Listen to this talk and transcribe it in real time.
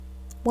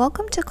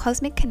Welcome to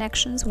Cosmic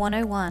Connections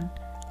 101,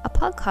 a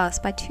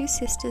podcast by two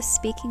sisters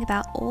speaking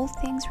about all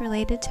things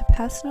related to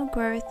personal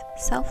growth,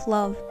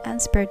 self-love,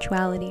 and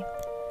spirituality.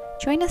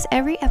 Join us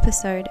every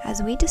episode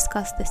as we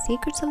discuss the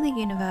secrets of the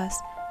universe,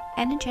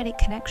 energetic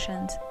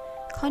connections,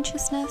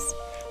 consciousness,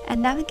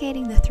 and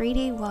navigating the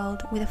 3D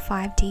world with a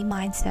 5D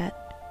mindset.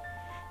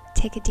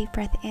 Take a deep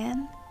breath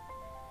in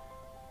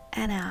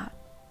and out.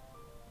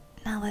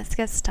 Now let's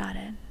get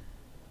started.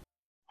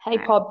 Hey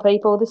pod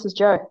people, this is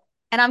Joe.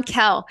 And I'm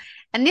Kel,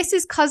 and this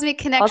is Cosmic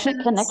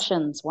Connections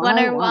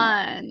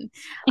 101.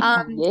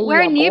 101.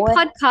 We're a new boy.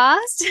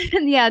 podcast,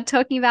 and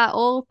talking about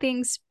all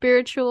things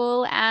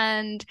spiritual.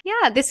 And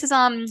this is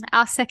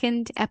our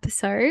second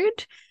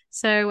episode.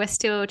 So we're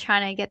still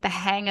trying to get the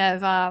hang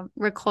of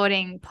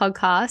recording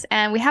podcasts,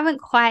 and we haven't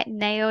quite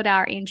nailed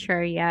our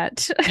intro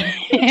yet.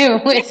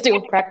 We're still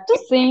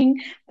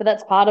practicing, but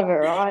that's part of it,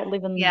 right?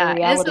 Living the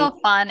reality. It's all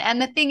fun.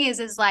 And the thing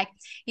is like,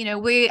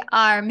 we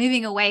are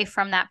moving away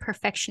from that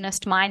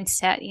perfectionist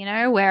mindset,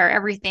 where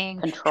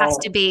everything has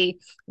to be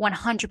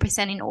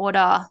 100% in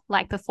order,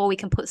 like before we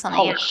can put something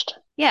polished.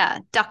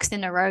 Ducks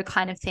in a row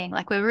kind of thing.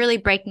 Like we're really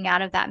breaking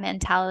out of that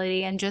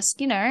mentality and just,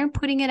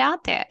 putting it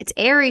out there. It's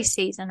Aries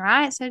season,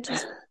 right? So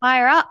just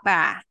fire up,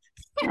 brah.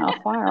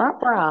 Fire up,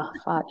 brah.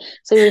 Fuck.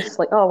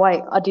 Seriously. Oh,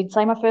 wait. I did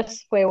say my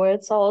first swear word,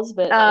 Soz,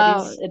 but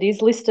it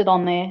is listed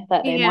on there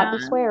that there might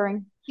be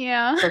swearing.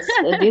 Yeah.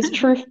 It is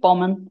truth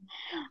bombing.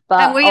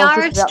 But and we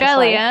are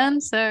Australian,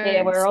 so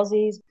yeah, we're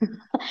Aussies.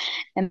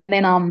 And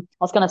then I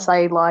was going to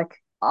say, like,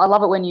 I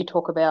love it when you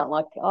talk about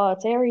like, oh,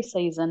 it's Aries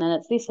season and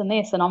it's this and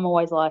this, and I'm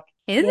always like,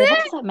 what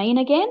does that mean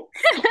again?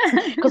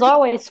 Because I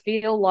always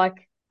feel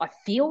like I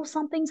feel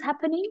something's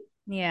happening.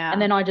 Yeah.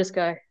 And then I just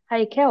go,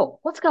 hey, Kel,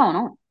 what's going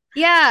on?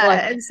 Yeah.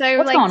 Like, and so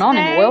what's going on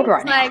in the world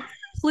right now? Like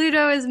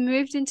Pluto has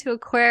moved into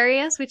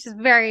Aquarius, which is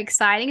very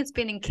exciting. It's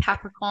been in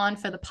Capricorn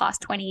for the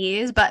past 20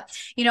 years, but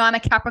I'm a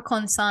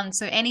Capricorn sun.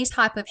 So any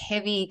type of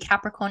heavy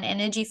Capricorn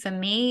energy for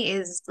me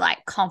is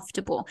like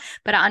comfortable,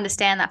 but I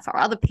understand that for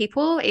other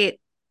people, it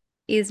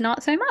is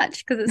not so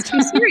much because it's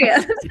too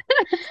serious.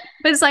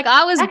 But it's like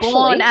I was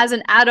born as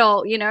an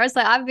adult, it's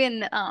like I've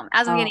been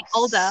as I'm getting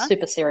older,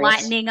 super serious,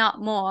 lightening up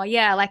more.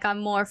 Yeah, like I'm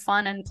more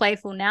fun and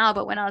playful now,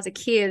 but when I was a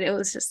kid it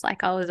was just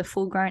like I was a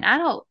full-grown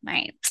adult,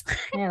 mate.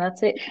 Yeah,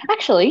 that's it.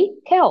 Actually,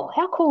 Kel,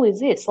 how cool is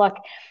this? Like,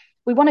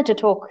 we wanted to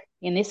talk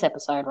in this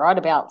episode, right,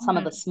 about some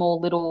of the small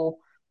little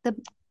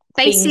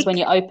things when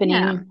you're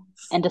opening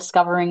and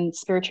discovering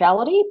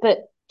spirituality, but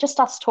just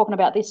us talking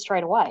about this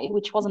straight away,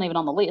 which wasn't even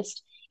on the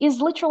list, is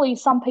literally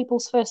some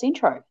people's first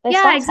intro.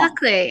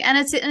 Exactly. And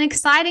it's an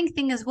exciting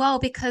thing as well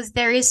because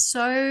there is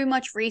so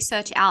much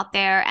research out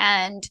there.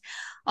 And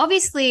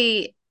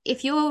obviously,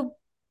 if you're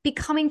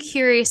becoming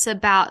curious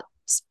about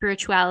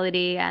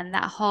spirituality and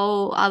that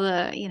whole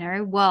other,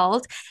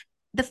 world,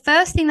 the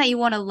first thing that you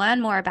want to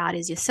learn more about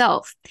is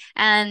yourself.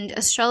 And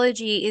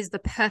astrology is the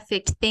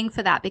perfect thing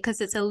for that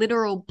because it's a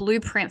literal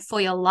blueprint for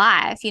your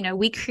life.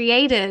 We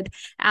created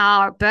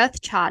our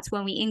birth charts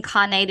when we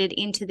incarnated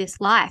into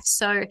this life.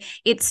 So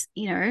it's,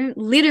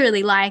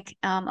 literally like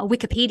a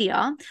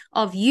Wikipedia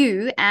of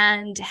you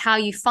and how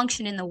you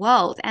function in the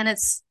world. And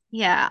it's,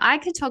 I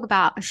could talk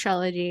about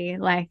astrology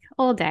like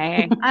all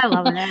day. I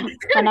love it.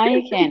 I know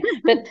you can.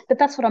 But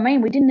that's what I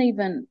mean. We didn't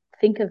even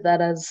think of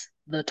that as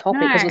the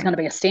topic because it was going to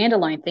be a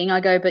standalone thing.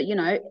 I go, but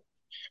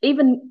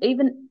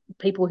even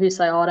people who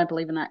say, oh, I don't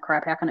believe in that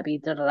crap, how can it be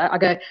da da da? I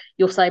go,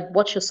 you'll say,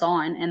 what's your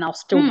sign? And they'll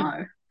still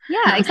know.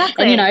 Yeah,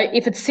 exactly. And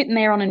if it's sitting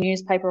there on a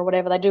newspaper or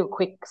whatever, they do a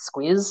quick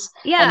squiz.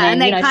 Yeah,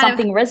 and then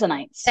something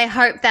resonates. They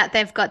hope that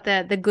they've got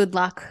the good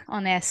luck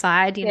on their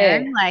side,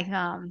 like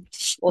or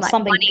like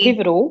something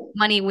pivotal,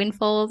 money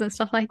windfalls and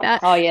stuff like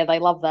that. Oh yeah, they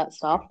love that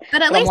stuff.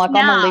 But I'm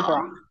a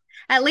Libra.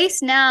 At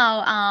least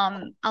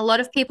now, a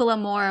lot of people are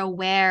more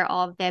aware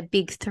of their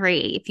big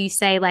three. If you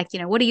say like,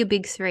 what are your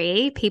big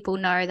three? People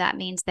know that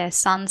means their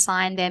sun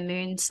sign, their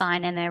moon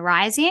sign, and their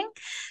rising.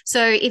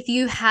 So if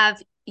you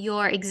have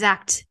your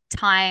exact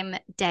time,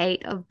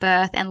 date of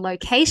birth and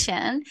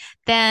location,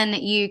 then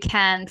you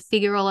can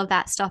figure all of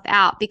that stuff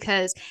out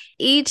because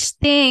each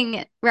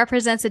thing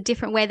represents a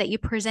different way that you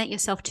present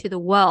yourself to the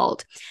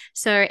world.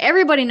 So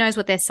everybody knows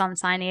what their sun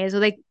sign is,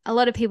 or a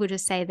lot of people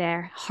just say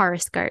their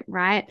horoscope,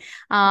 right?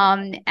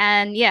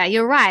 And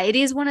you're right. It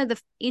is one of the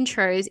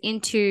intros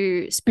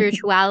into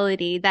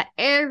spirituality that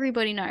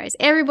everybody knows.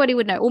 Everybody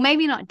would know. Or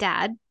maybe not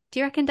Dad. Do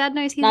you reckon Dad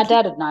knows? No,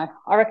 Dad would know.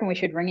 I reckon we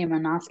should ring him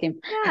and ask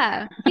him.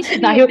 Yeah, he should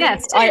be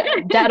best.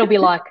 Dad will be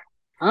like,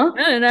 huh?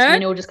 I don't know. And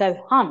then he'll just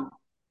go, hun,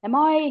 am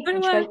I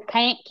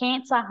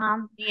cancer,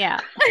 hun? Yeah.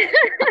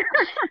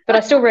 But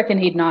I still reckon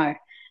he'd know.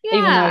 Yeah.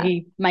 Even though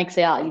he makes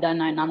out you don't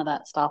know none of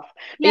that stuff.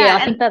 Yeah,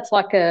 I think that's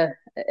like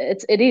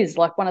it is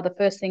like one of the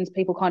first things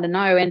people kind of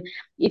know. And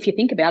if you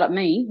think about it,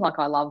 me, like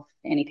I love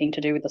anything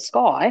to do with the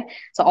sky.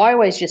 So I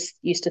always just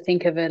used to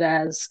think of it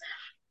as,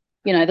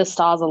 the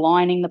stars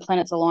aligning, the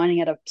planets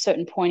aligning at a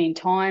certain point in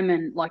time,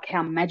 and like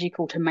how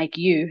magical to make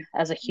you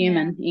as a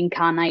human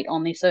incarnate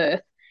on this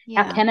earth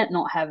How Yeah. can it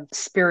not have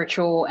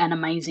spiritual and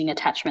amazing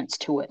attachments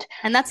to it?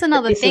 And that's But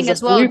another this thing is a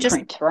as well, just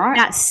blueprint, right?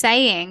 that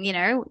saying,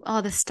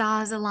 oh, the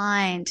stars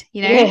aligned,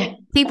 Yeah,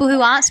 people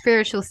who aren't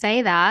spiritual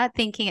say that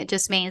thinking it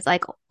just means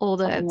like all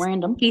the something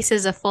random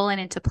pieces are falling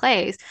into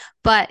place,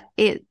 but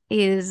it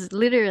is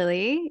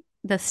literally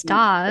the meant to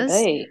stars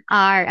be.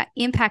 are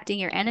impacting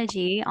your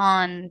energy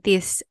on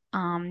this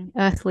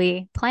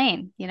earthly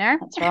plane,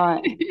 That's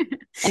right.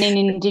 And in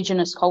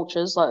indigenous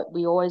cultures, like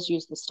we always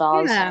use the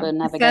stars Yeah, for the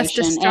first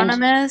navigation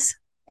astronomers.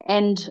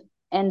 and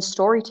and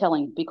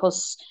storytelling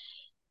because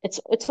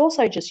it's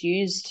also just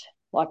used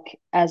like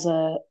as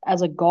a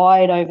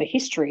guide over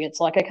history. It's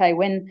like, okay,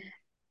 when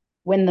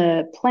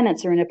the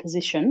planets are in a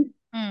position,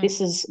 Mm,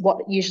 this is what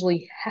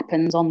usually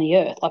happens on the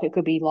earth. Like it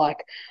could be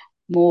like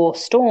more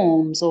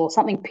storms or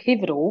something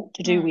pivotal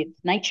to do with mm.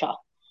 nature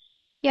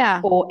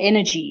Yeah, or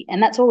energy.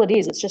 And that's all it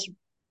is. It's just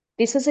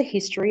this is a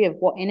history of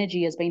what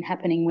energy has been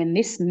happening when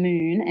this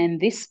moon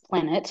and this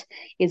planet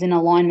is in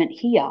alignment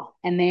here.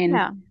 And then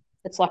yeah.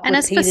 it's like And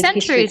it's for repeated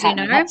history centuries, pattern.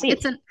 And that's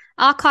it's it. an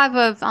archive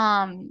of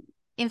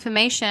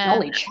information that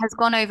Knowledge. has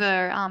gone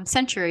over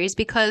centuries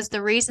because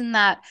the reason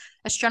that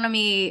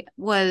astronomy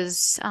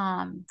was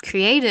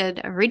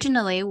created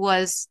originally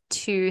was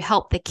to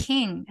help the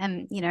king.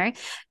 And,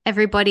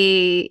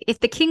 everybody, if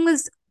the king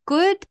was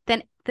good,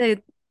 then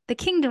the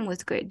kingdom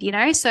was good,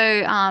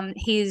 So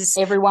his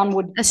Everyone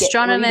would get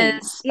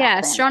readings back then.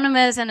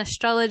 astronomers and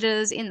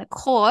astrologers in the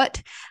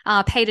court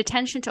paid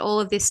attention to all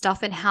of this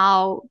stuff and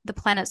how the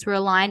planets were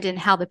aligned and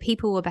how the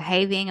people were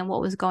behaving and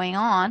what was going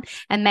on,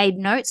 and made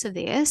notes of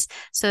this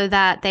so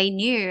that they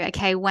knew,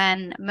 okay,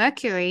 when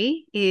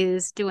Mercury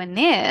is doing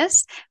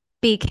this,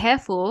 be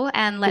careful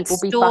and let's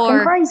People be fucking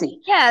store crazy.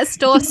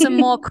 store some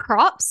more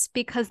crops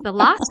because the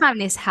last time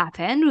this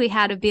happened we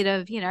had a bit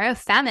of a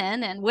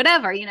famine and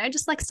whatever,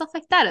 just like stuff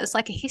like that. It's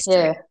like a history.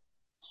 Yeah.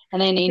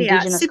 And then Yeah,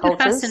 indigenous super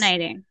cultures,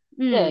 fascinating.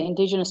 yeah, Mm.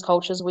 indigenous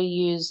cultures, we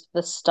use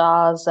the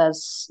stars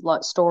as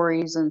like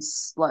stories and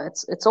like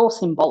it's all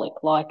symbolic.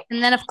 Like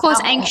And then, of course,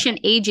 how ancient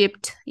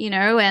Egypt,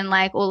 and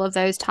like all of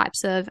those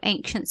types of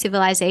ancient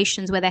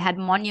civilizations where they had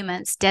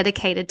monuments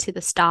dedicated to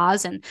the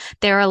stars and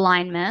their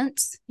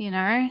alignments,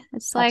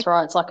 it's that's like,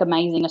 right. It's like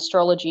amazing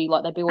astrology.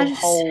 Like they I build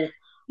just, whole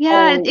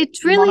yeah,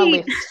 it's really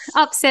monoliths,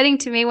 upsetting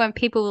to me when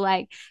people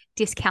like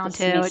discount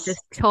it or dismiss.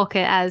 just talk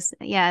it as,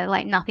 yeah,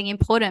 like nothing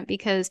important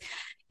because,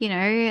 you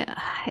know,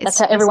 That's it's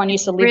how just, everyone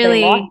used it's to live their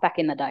life really, back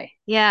in the day,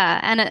 yeah.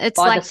 And it's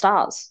by the like,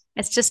 stars.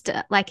 it's just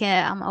like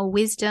a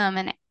wisdom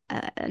and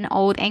an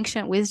old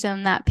ancient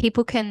wisdom that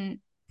people can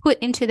put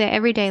into their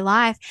everyday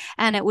life,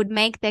 and it would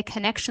make their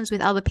connections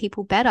with other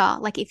people better.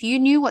 Like if you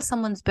knew what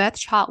someone's birth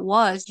chart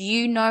was,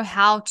 you know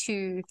how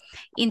to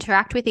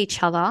interact with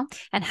each other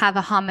and have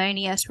a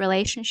harmonious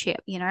relationship.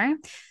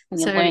 And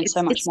you So learn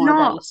so it's much it's more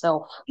about not,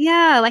 yourself.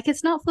 yeah, like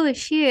it's not full of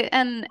shit.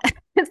 And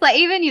it's like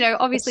even, It's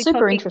obviously super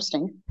talking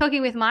interesting.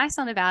 talking with my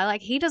son about it,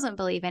 like he doesn't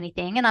believe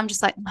anything. And I'm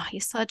just like, no,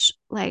 you're such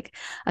like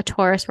a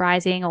Taurus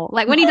rising, or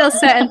like when he does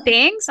certain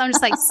things, I'm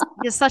just like,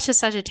 you're such a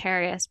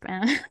Sagittarius,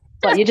 man.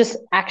 Like you're just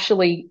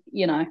actually,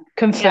 Yeah.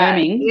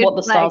 confirming You're what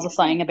the like, stars are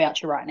saying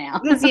about you right now.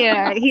 because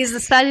yeah, he's a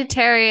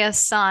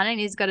Sagittarius sun and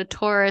he's got a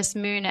Taurus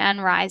moon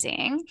and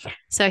rising.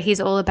 So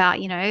he's all about,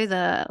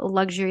 the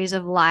luxuries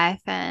of life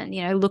and,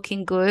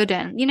 looking good.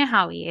 And you know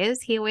how he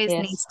is. He always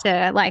Yes, needs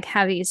to like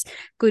have his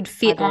good I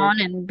fit do.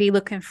 on and be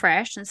looking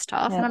fresh and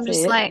stuff. And I'm That's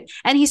just it. like,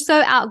 and he's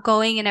so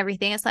outgoing and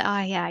everything. It's like,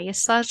 oh yeah, you're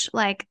such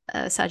like a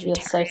You're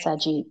Sagittarius so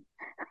saggy.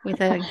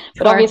 with a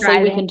But Taurus obviously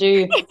we rising. can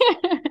do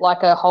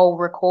like a whole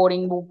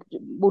recording.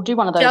 We'll do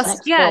one of those Just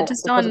next yeah, well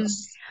just because on.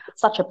 it's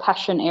such a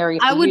passion area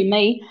I for would you.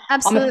 Me, I'm a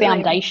absolutely.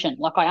 foundation.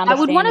 Like I I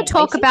would understand want the to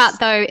talk about basics.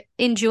 though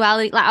in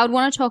duality, like I would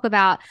want to talk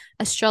about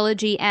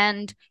astrology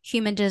and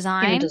human Human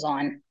design.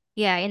 design.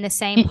 Yeah, in the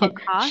same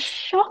podcast.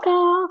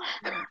 Shocker.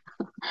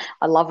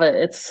 I love it.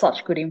 It's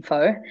such good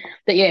info.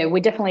 But yeah,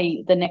 we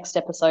definitely the next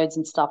episodes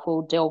and stuff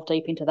will delve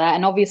deep into that.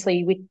 And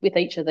obviously with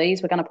each of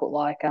these, we're going to put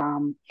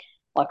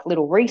like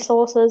little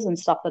resources and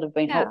stuff that have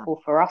been Yeah.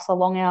 helpful for us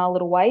along our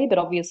little way. But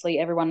obviously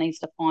everyone needs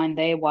to find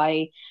their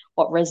way,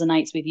 what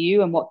resonates with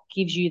you and what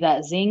gives you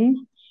that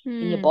zing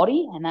in your Hmm.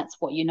 body, and that's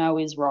what you know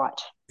is right.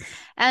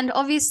 And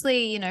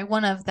obviously,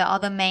 one of the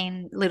other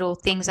main little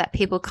things that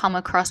people come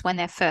across when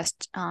they're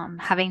first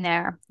having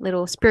their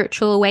little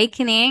spiritual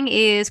awakening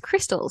is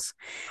crystals.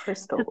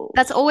 That's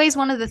Crystals. always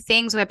one of the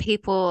things where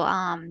people,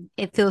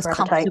 it feels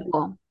Gravitate.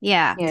 comfortable.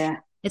 Yeah. Yeah.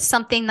 It's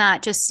something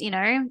that just,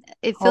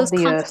 it Of feels the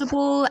earth.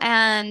 comfortable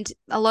and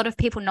a lot of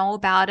people know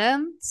about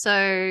them.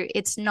 So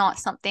it's not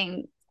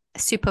something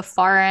super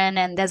foreign,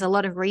 and there's a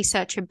lot of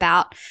research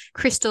about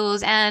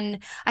crystals.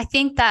 And I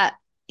think that,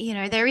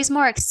 there is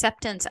more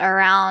acceptance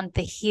around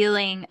the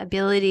healing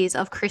abilities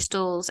of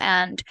crystals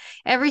and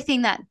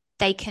everything that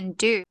they can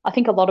do. I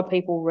think a lot of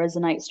people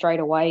resonate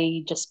straight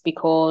away just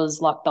because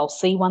like they'll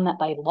see one that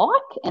they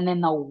like and then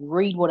they'll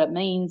read what it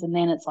means and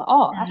then it's like,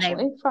 oh, And they,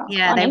 actually, fuck,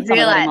 yeah, I they need some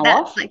of that in realize my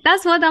that life. like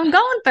that's what I'm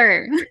going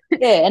through.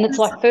 Yeah, and it's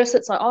like first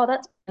it's like, oh,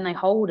 that's and they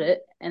hold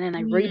it and then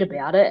they read Mm.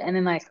 about it and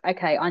then they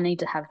okay, I need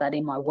to have that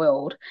in my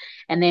world.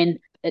 And then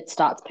it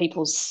starts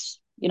people's,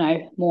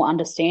 more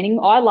understanding.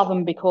 I love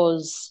them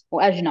because,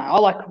 well, as you know, I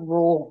like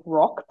raw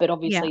rock, but Yeah.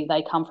 obviously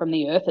they come from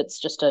the earth. It's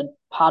just a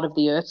part of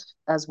the earth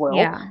as well.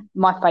 Yeah.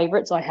 My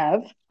favorites I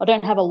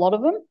don't have a lot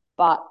of them,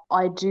 but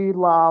I do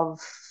love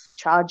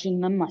charging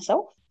them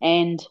myself.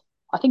 And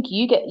I think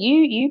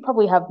you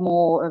probably have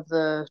more of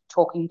the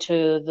talking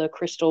to the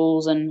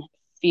crystals and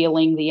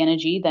feeling the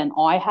energy than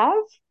I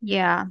have.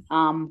 Yeah.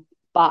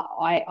 But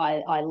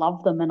I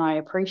love them and I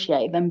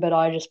appreciate them, but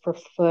I just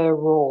prefer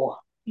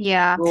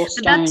Yeah. raw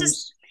But that just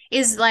stones.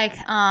 is like,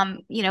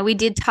 we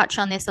did touch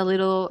on this a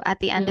little at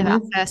the end of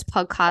our Hmm. first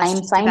podcast, Same,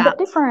 just same, about but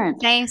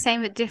different.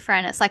 same but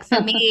different. It's like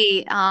for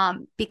me,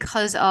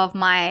 because of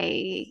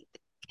my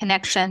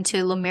connection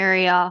to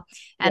Lemuria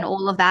and Yeah,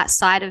 all of that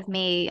side of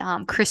me,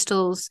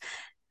 crystals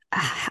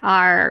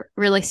are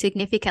really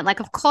significant. Like,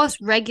 of course,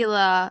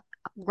 regular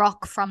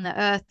rock from the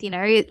earth,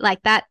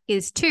 like that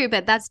is too,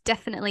 but that's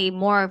definitely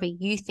more of a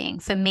you thing.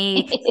 For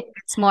me,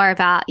 it's more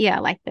about, yeah,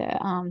 like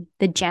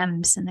the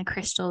gems and the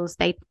crystals.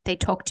 They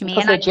talk to me.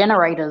 because And I they're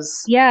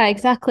generators, yeah,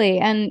 exactly.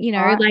 And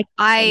right? like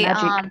They're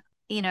magic.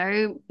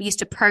 used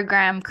to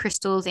program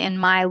crystals in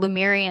my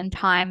Lemurian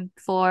time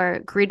for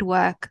grid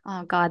work.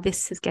 Oh God,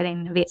 this is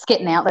getting a bit It's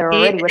getting out there it,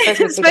 already. We're supposed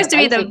to be it's keeping supposed it to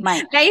be basic, the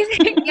mate.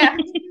 basic, yeah.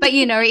 But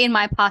in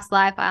my past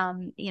life,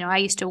 I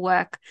used to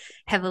work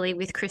heavily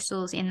with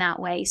crystals in that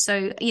way.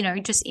 So,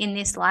 just in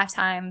this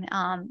lifetime,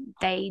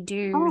 they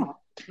do Oh,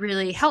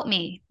 really help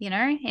me,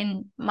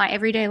 in my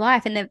everyday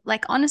life. And they're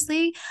like,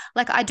 honestly,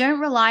 like I don't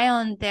rely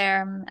on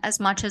them as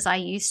much as I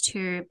used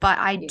to, but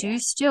I yeah, do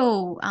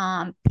still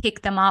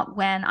pick them up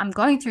when I'm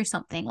going through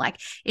something. Like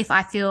if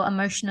I feel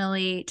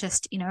emotionally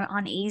just,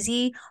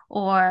 uneasy,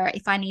 or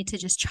if I need to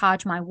just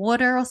charge my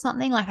water or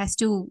something, like I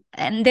still,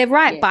 and they're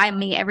right yeah, by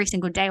me every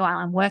single day while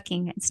I'm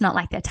working. It's not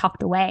like they're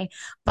tucked away.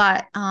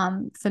 But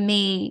for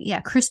me,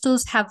 yeah,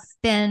 crystals have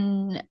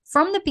been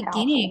from the powerful.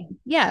 beginning,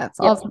 yeah,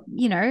 Yep. of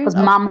Because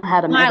mum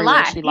had them my everywhere.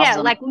 life. She loves Yeah,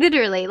 them. like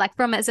literally, like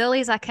from as early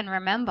as I can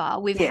remember,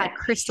 we've had Yeah,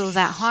 crystals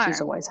at she's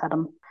home. always had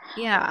them.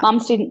 Yeah.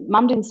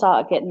 Mum didn't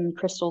start getting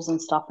crystals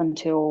and stuff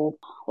until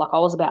like I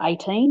was about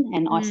 18,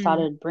 and I Mm.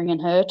 started bringing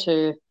her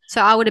to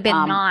So I would have been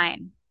um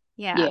 9.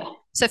 Yeah. yeah,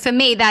 So for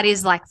me, that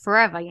is like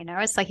forever,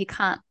 It's like you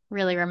can't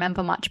really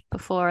remember much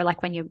before,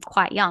 like when you're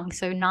quite young.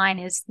 So 9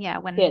 is, yeah, yeah,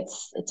 when,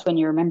 it's when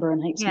you remember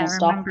and heaps yeah, more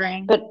stuff.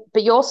 remembering.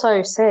 But you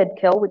also said,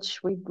 Kel, which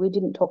we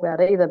didn't talk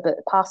about either, but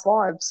past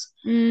lives.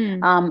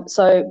 Mm.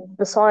 So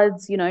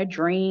besides,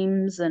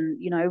 dreams and,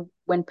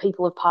 when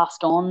people have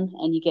passed on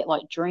and you get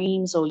like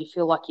dreams or you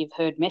feel like you've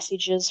heard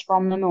messages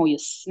from them or you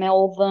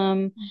smell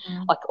them,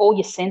 Mhm. like all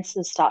your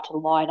senses start to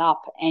light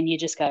up and you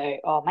just go,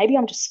 oh, maybe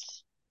I'm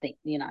just,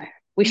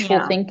 wishful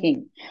Yeah.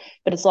 thinking.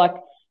 But it's like,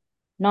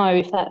 no,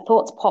 if that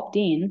thought's popped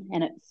in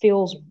and it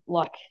feels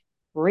like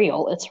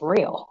real, it's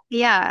real.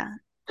 Yeah.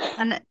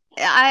 And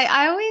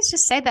I always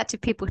just say that to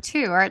people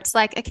too, or it's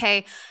like,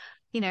 okay,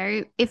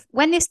 if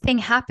when this thing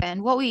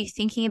happened, what were you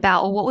thinking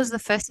about, or what was the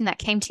first thing that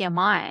came to your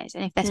mind?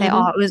 And if they say, oh,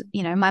 Mm-hmm. it was,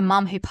 my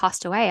mum who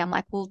passed away, I'm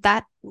like, well,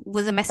 that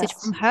was a message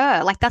from That's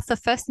her. Like that's the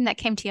first thing that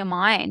came to your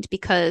mind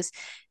because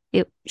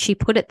she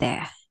put it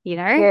there.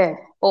 Yeah,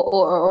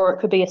 or it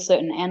could be a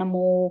certain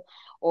animal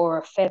or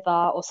a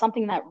feather or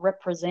something that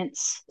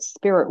represents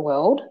spirit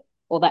world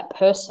or that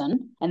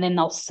person, and then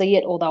they'll see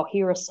it or they'll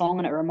hear a song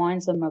and it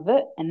reminds them of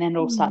it, and then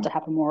it'll start Mm. to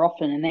happen more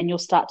often, and then you'll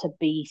start to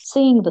be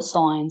seeing the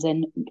signs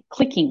and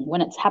clicking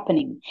when it's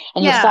happening,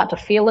 and you'll Yeah. start to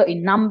feel it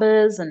in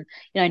numbers, and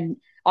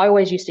I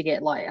always used to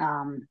get like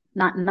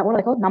what are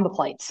they called? Number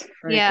plates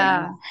for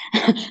everything.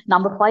 Yeah.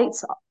 Number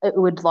plates. It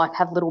would like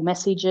have little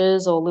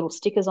messages or little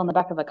stickers on the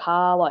back of a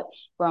car, like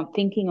where I'm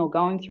thinking or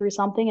going through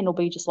something, and it'll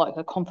be just like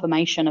a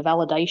confirmation, a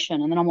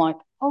validation. And then I'm like,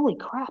 holy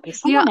crap,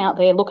 is You know, someone out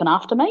there looking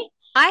after me?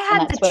 I And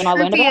had the that's when I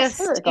learned about trippiest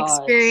spirit guides.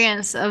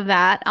 experience of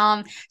that.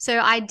 So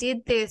I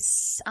did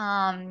this.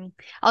 I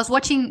was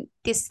watching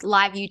this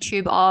live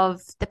YouTube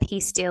of the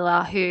Peace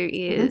Dealer, who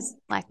is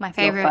Mm-hmm. like my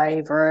Your favorite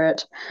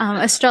favorite.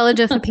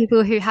 astrologer. For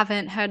people who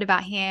haven't heard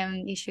about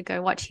him, you should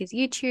go watch his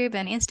YouTube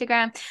and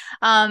Instagram.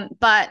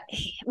 But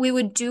we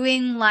were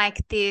doing like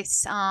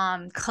this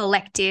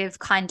collective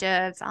kind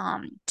of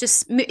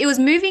just it was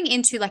moving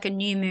into like a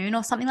new moon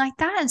or something like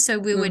that, and so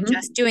we were Mm-hmm.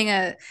 just doing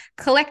a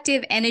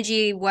collective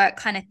energy work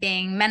kind of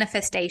thing,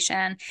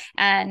 manifestation.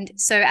 And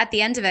so at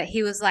the end of it,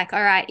 he was like,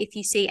 "All right, if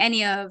you see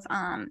any of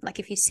like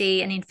if you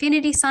see an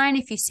infinity sign,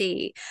 if you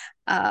see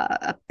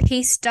a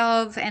peace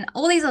dove and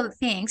all these other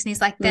things," and he's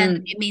like, then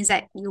Mm. it means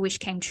that your wish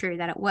came true,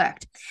 that it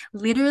worked.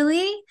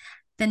 Literally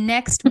the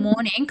next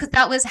morning, because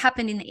that was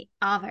happened in the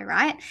Arvo,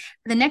 right?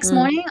 The next Mm.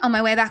 morning on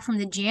my way back from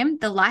the gym,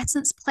 the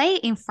license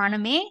plate in front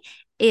of me,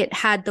 it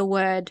had the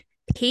word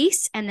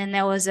peace, and then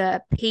there was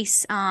a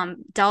peace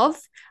dove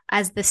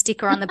as the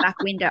sticker on the back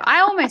window. I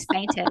almost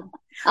fainted.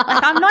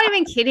 Like, I'm not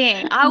even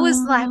kidding. I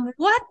was like,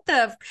 what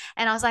the?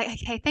 And I was like,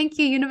 okay, thank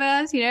you,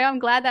 universe. I'm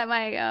glad that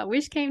my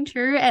wish came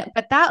true.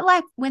 But that,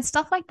 like, when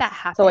stuff like that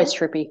It's always happens,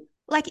 trippy.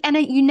 like, and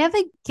you never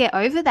get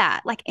over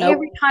that. Like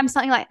every Nope. time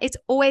something like it's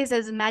always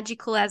as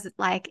magical as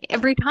like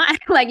every time.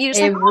 Like you're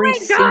just like, Every oh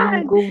my God.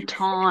 single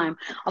time.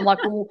 I'm like,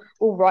 we'll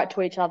write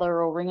to each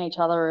other or ring each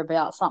other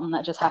about something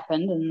that just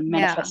happened and Yeah.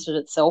 manifested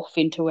itself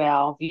into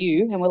our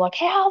view. And we're like,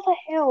 how the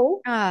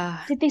hell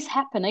Ah, did this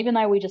happen? Even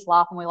though we just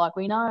laugh and we're like,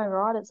 we know,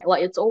 right? It's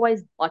like it's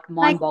always like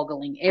like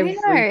mind-boggling I every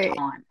know.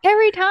 time.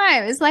 Every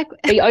time it's like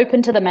Be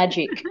open to the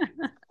magic.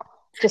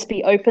 Just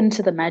be open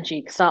to the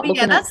magic. Start But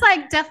yeah, looking at that's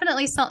like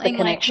definitely the something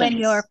like when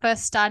you're connections.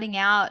 first starting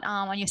out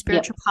on your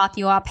spiritual Yep. path,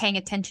 you are paying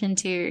attention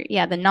to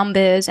the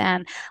numbers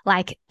and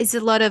like it's a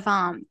lot of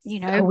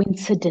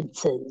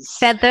Coincidences.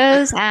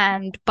 feathers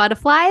and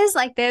butterflies.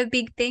 Like they're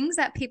big things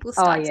that people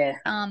Oh start to yeah.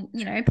 Well,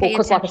 pay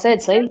because like I attention said,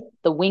 to. see,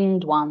 the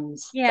winged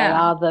ones, they Yeah.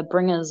 are the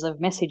bringers of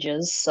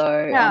messages. So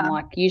I'm Yeah.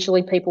 like,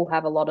 usually people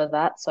have a lot of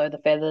that. So the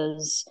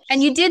feathers.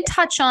 And you did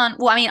touch on,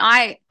 well, I mean,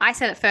 I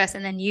said it first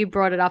and then you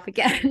brought it up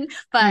again,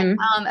 but Mm.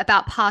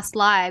 about past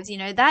lives,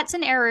 that's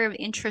an area of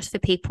interest for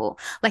people.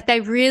 Like they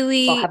They'll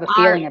really have a are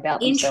feeling about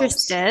themselves.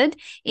 interested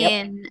Yep.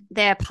 in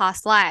their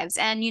past lives.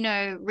 And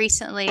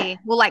recently,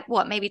 well, like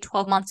what, maybe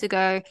 12 months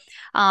ago,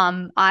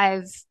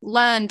 I've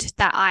learned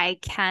that I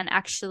can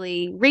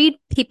actually read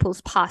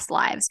people's past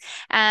lives.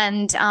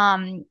 And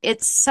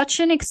it's such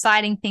an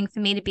exciting thing for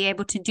me to be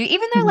able to do,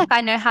 even though like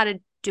I know how to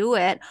do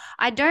it.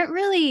 I don't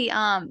really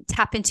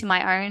tap into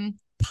my own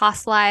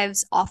past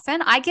lives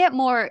often. I get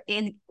more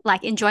in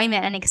like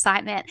enjoyment and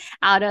excitement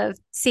out of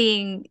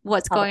seeing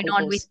what's Other going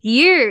on with people's.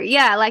 you.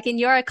 Yeah, like in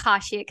your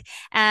Akashic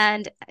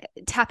and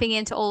tapping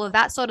into all of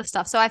that sort of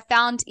stuff. So I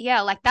found, yeah,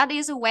 like that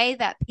is a way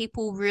that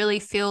people really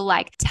feel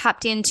like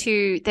tapped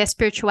into their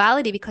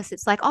spirituality because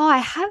it's like, oh, I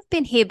have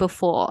been here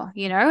before,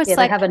 Yeah, It's they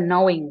like, have a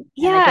knowing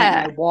and they don't yeah,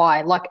 know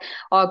why. Like,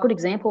 oh, a good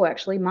example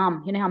actually,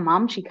 mum. You know how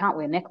mum, she can't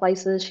wear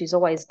necklaces. She's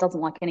always doesn't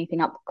like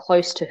anything up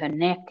close to her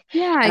neck.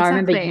 yeah, And I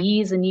remember exactly.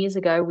 years and years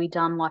ago, we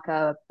done like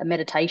a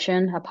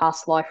meditation, a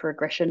past life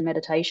regression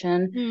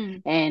meditation.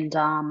 Mm, And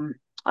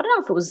I don't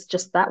know if it was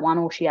just that one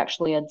or she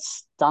actually had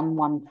done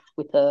one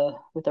with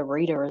a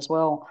reader as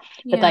well.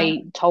 But yeah.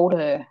 they told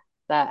her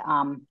that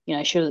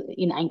she was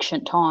in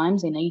ancient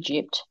times in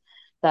Egypt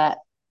that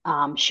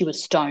she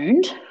was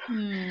stoned,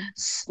 Mm,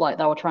 like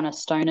they were trying to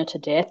stone her to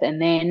death,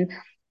 and then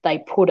they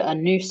put a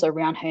noose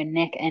around her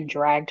neck and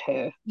dragged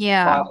her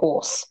by yeah. a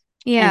horse.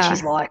 And Yeah.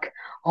 she's like,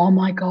 "Oh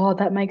my God,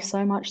 that makes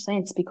so much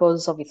sense."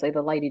 Because obviously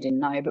the lady didn't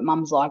know, but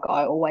mum's like,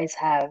 "I always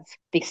have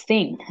this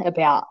thing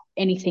about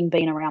anything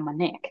being around my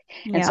neck."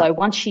 And Yeah. so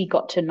once she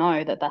got to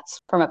know that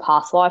that's from a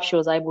past life, she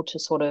was able to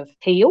sort of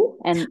heal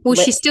and Well,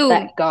 she let still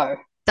that go.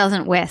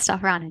 doesn't wear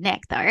stuff around her neck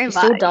though, She but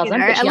still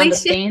doesn't, but at she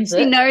least understands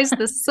she it. knows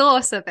the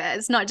source of it.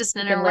 It's not just She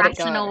an can let it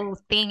go. irrational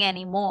thing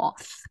anymore.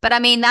 But I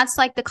mean, that's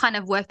like the kind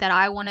of work that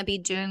I want to be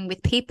doing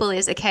with people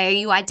is okay,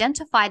 you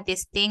identified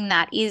this thing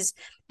that is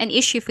an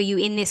issue for you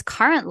in this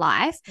current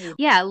life. Yeah,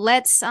 Yeah,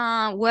 let's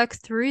work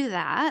through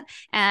that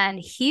and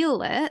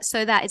heal it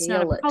so that it's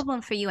not a heal it.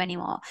 problem for you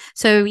anymore.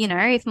 So,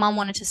 if mom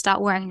wanted to start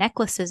wearing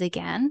necklaces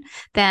again,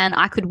 then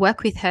I could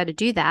work with her to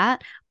do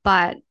that.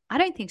 But I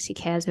don't think she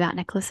cares about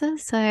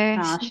necklaces, so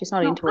Nah, she's she's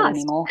not not into it fussed.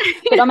 anymore.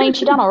 But I mean,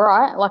 she done all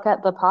right. Like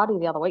at the party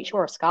the other week, she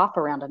wore a scarf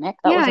around her neck.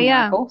 That was Yeah, a yeah.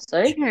 miracle.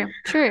 See, True,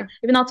 true.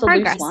 even though it's a loose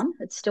Progress. one,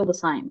 it's still the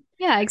same.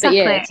 Yeah, But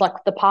yeah, exactly. it's like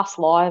the past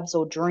lives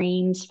or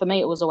dreams. For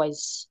me, it was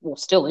always, well,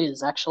 still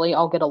is actually.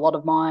 I'll get a lot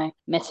of my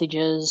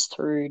messages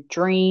through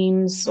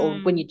dreams or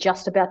when Mm, you're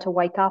just about to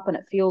wake up and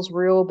it feels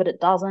real, but it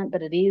doesn't,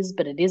 but it is,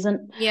 but it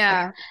isn't.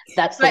 yeah.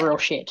 That's the But real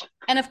shit.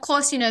 and of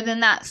course, then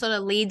that sort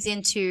of leads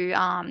into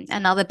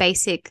another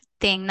basic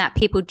thing that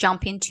people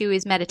jump into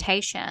is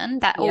meditation.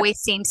 That Yep. always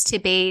seems to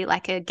be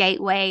like a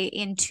gateway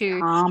into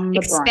Calm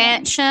the brain.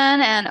 expansion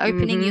and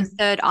opening your Mm-hmm.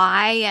 third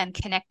eye and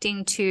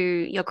connecting to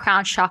your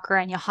crown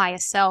chakra and your higher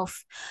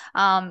self,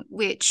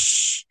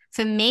 which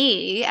for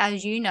me,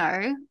 as you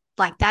know,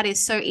 like that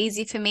is so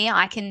easy for me.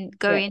 I can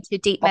go Yep. into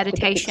deep Off with the meditation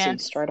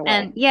pixies straight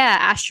and away. yeah,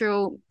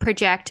 astral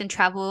project and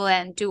travel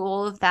and do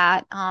all of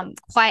that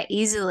quite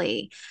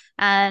easily.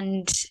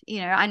 And,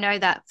 I know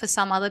that for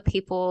some other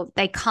people,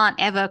 they can't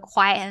ever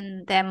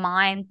quieten their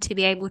mind to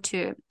be able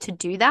to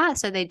do that.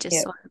 So they just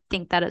Yep. sort of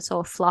think that it's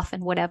all fluff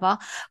and whatever.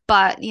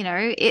 But,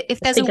 if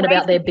Just there's a thinking way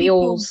about for their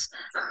people, bills.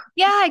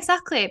 yeah,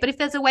 exactly. But if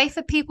there's a way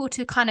for people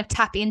to kind of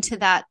tap into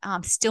that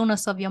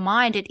stillness of your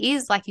mind, it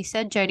is, like you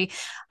said, Jody,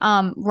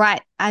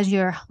 right as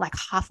you're like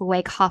half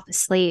awake, half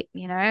asleep,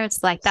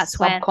 it's like that's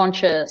when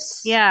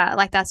Subconscious. yeah,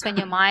 like that's when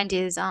your mind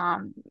is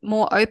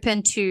more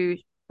open to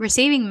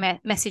receiving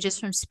messages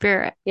from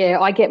spirit. Yeah,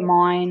 I get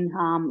mine.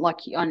 Like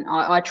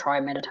I try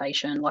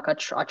meditation. Like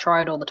I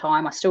try it all the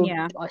time.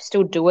 Yeah. I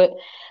still do it.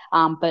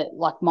 But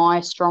like my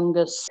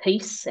strongest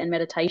peace and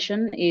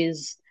meditation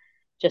is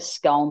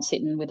just going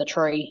sitting with a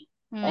tree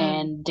Mm.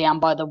 and down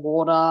by the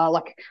water.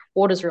 Like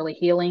water's really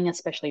healing,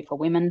 especially for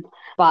women.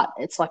 But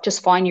it's like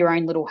just find your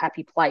own little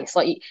happy place.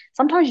 Like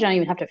sometimes you don't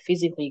even have to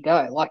physically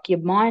go. Like your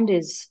mind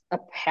is a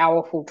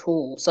powerful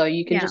tool. So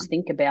you can Yeah. just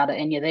think about it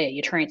and you're there,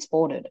 you're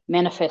transported,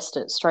 manifest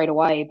it straight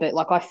away. But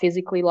like I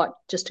physically like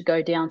just to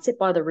go down, sit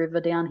by the river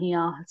down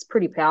here. It's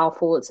pretty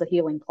powerful. It's a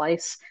healing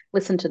place.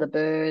 Listen to the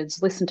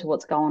birds, listen to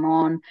what's going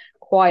on,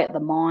 quiet the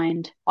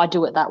mind. I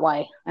do it that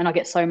way. And I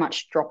get so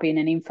much drop in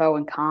and info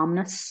and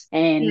calmness.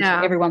 And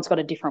Yeah. everyone's got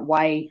a different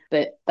way,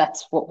 but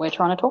that's what we're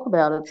trying to talk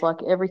about. It's like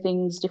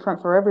everything's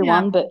different for Yeah.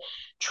 everyone, but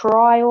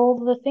try all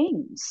the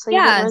things, see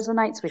what Yeah.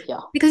 resonates with you.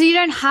 Because you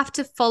don't have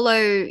to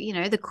follow,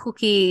 the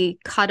cookie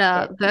Yeah,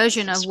 cutter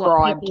version of what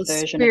subscribed people's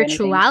version of anything.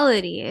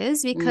 spirituality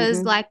is, because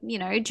Mm-hmm.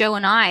 like, Joe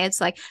and I,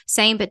 it's like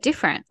same but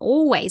different,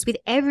 always with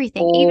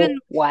everything,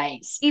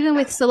 Always. even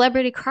with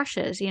celebrity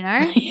crushes. It's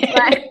Yeah.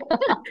 like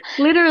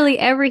literally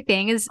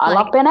everything is I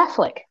like, love Ben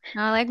Affleck.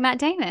 I like Matt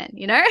Damon.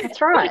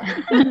 That's right.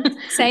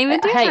 Same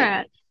and Hey,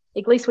 different.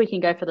 at least we can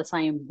go for the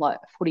same like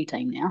footy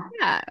team now.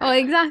 Yeah, well,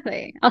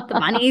 exactly. Up the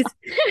bunnies.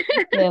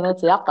 Yeah,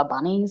 that's it, up the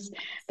bunnies.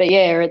 But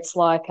yeah, it's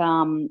like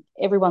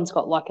everyone's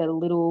got like a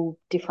little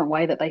different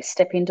way that they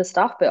step into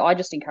stuff. But I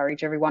just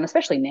encourage everyone,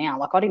 especially now.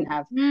 Like we didn't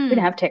Mm,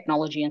 have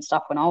technology and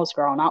stuff when I was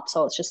growing up.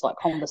 So it's just like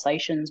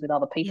conversations with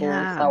other people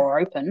if they yeah. were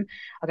open.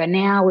 I go,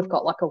 now we've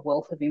got like a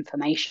wealth of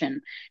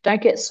information.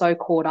 Don't get so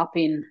caught up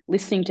in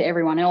listening to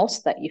everyone else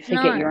that you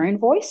forget No. your own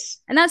voice.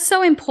 And that's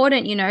so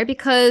important,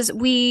 because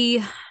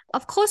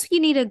of course, you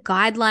need a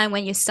guideline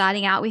when you're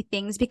starting out with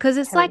things, because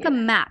it's Hell like a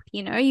yeah. map,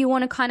 you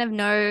want to kind of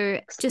know,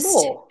 just,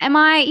 Explore. am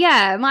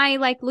I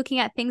like looking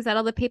at things that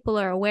other people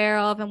are aware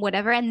of and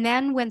whatever. And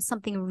then when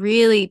something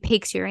really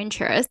piques your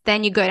interest,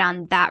 then you go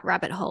down that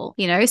rabbit hole.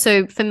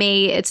 So for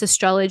me, it's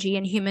astrology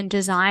and human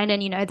design.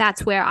 And,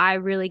 that's where I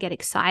really get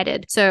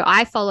excited. So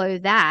I follow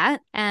that.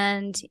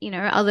 And,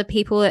 other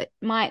people, it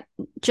might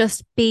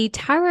just be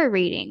tarot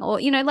reading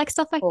or, like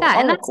stuff like Or that.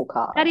 And oracle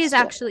that is cards. Yeah.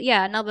 actually,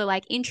 yeah, another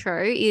like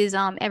intro is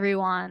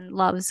everyone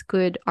loves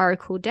good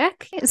oracle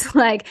deck. It's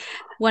like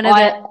one of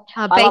the I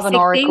I love an basic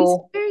things to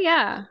oracle. do.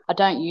 Yeah. I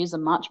don't use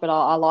them much, but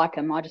I like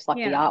them. I just like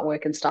the Yeah.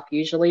 artwork and stuff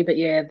usually. But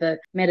yeah, the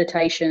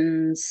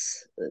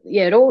meditations,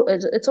 yeah,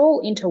 it's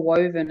all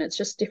interwoven. It's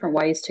just different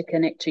ways to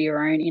connect to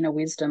your own inner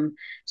wisdom.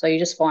 So you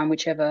just find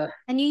whichever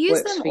And you use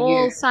works them for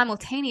all you.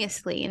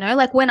 simultaneously.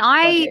 Like when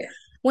God, yeah,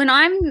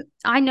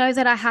 I know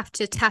that I have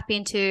to tap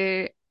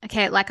into,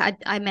 okay, like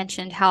I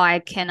mentioned how I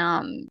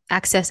can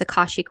access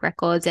Akashic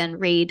records and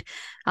read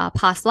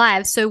past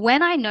lives. So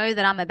when I know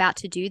that I'm about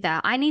to do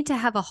that, I need to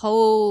have a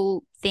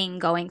whole thing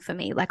going for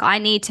me. Like I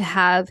need to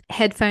have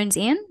headphones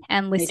in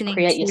and you need to listening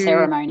create your to,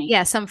 ceremony.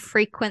 yeah, some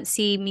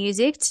frequency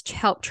music to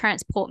help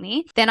transport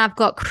me. Then I've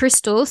got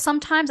crystals.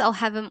 Sometimes I'll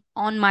have them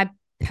on my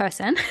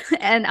person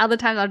and other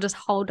times I'll just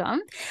hold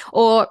them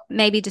or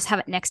maybe just have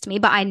it next to me,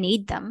 but I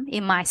need them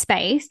in my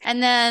space.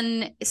 And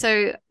then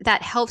so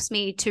that helps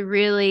me to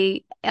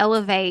really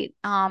elevate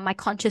my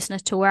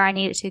consciousness to where I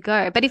need it to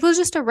go. But if it was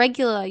just a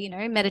regular,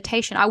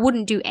 meditation, I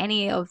wouldn't do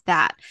any of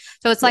that.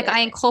 So it's like Yeah. I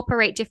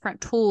incorporate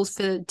different tools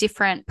for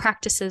different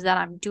practices that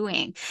I'm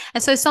doing.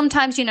 And so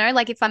sometimes,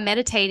 like if I'm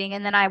meditating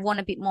and then I want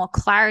a bit more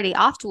clarity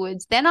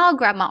afterwards, then I'll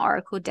grab my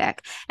oracle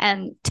deck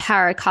and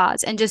tarot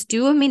cards and just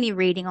do a mini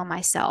reading on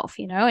myself,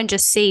 and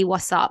just see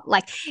what's up.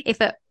 Like if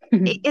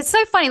it's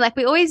so funny, like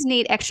we always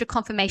need extra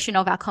confirmation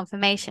of our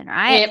confirmation,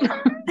 right? Yep.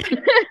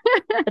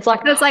 It's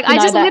like, It's like I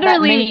just that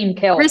literally meme,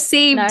 Kel.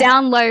 received No,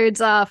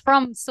 downloads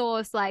from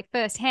source like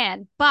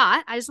firsthand,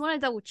 but I just want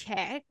to double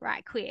check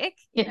right quick.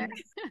 yeah.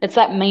 It's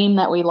that meme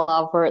that we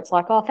love where it's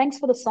like, oh, thanks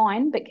for the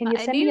sign, but can you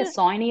I send need me a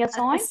signy a a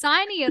sign?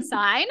 signy a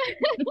sign.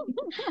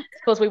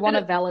 Because we want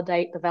But to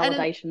validate the and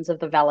validations of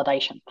the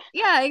validation.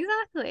 yeah,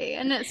 exactly.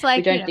 And it's We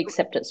like, don't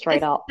accept it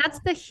straight up. that's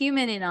the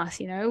human in us.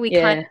 We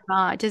kind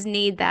Yeah, of just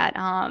need that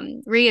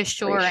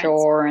reassurance.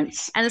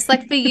 reassurance. And it's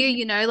like for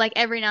you, like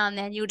every now and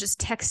then you'll just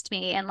text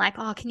me and like,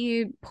 oh, can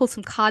you pull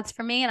some cards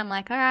for me? And I'm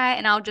like, all right.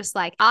 And I'll just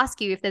like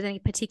ask you if there's any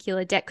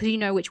particular deck because you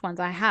know which ones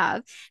I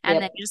have. And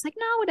then Yep. you're just like,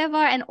 no, whatever.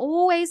 And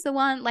always the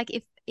one like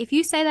if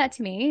you say that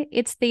to me,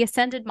 it's the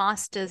Ascended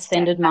Masters deck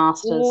Ascended that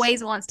Masters.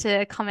 always wants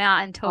to come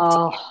out and talk to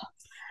Oh, you.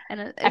 And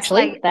it's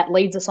actually, like, that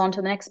leads us on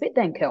to the next bit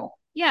then, Kel.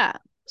 yeah.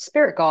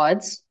 Spirit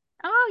guides.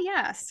 Oh,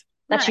 yes.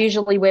 That's Nice.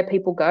 usually where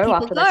people go People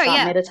after they go, start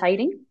yeah.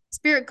 meditating.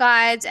 Spirit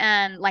guides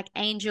and like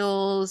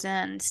angels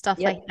and stuff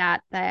like Yep.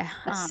 that. They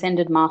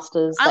Ascended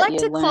Masters I that like you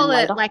to learn call it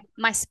later. like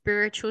my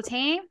spiritual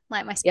team,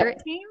 like my spirit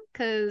Yep. team,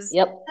 because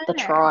Yep. I The don't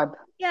know. tribe.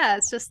 Yeah,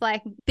 it's just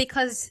like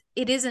because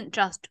it isn't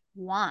just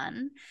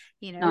one,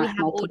 we No, have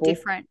all multiple.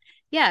 different,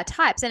 yeah,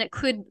 types, and it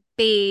could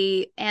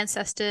be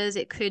ancestors,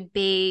 it could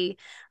be,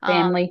 um,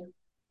 Family.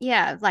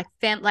 yeah, like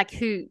like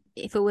who,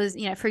 if it was,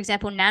 for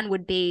example, Nan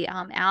would be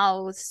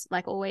ours,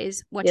 like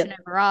always watching Yep.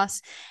 over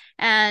us,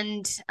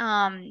 and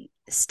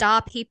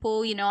star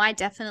people. I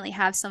definitely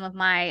have some of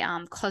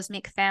my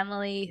cosmic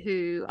family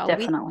who are with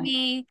Definitely.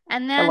 me,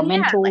 and then yeah,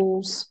 like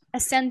Elementals.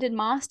 ascended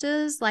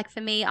masters, like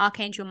for me,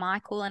 Archangel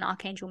Michael and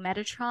Archangel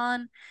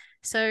Metatron.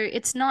 So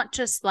it's not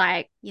just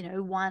like,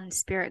 one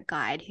spirit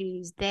guide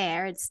who's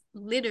there. It's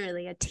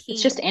literally a It's team.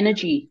 just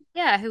energy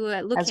Yeah, who are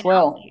as looking out for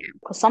well. you.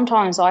 Because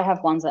sometimes I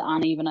have ones that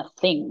aren't even a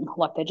thing,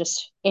 like they're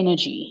just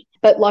energy.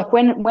 But like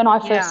when I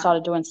first Yeah.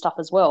 started doing stuff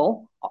as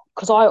well,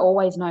 because I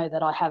always know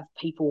that I have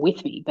people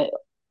with me, but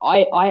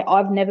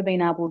I've never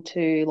been able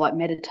to like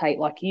meditate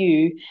like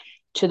you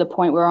to the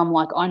point where I'm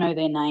like, I know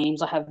their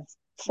names, I have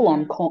full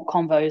on Mm.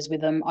 convos with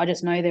them. I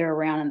just know they're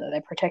around and that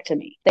they're protecting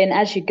me. Then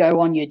as you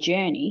go on your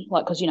journey,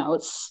 like because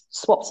it's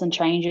swaps and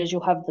changes,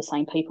 you'll have the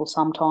same people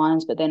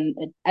sometimes, but then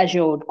as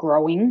you're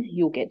growing,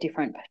 you'll get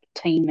different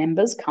team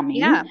members come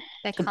Yeah. in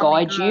They to come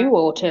and guide go. you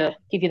or Yeah. to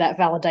give you that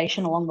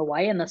validation along the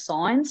way and the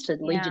signs to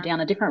lead you Yeah. down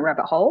a different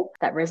rabbit hole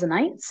that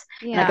resonates.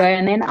 And I go, Yeah.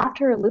 and then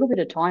after a little bit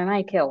of time,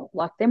 hey, Kel,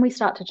 like then we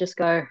start to just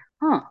go,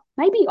 huh,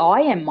 maybe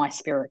I am my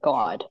spirit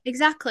guide.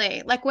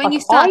 Exactly. Like when Like you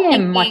I start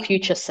am my thinking,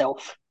 future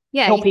self,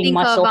 yeah, you helping think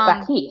of myself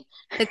back here.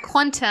 the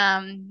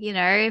quantum,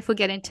 if we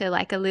get into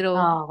like a little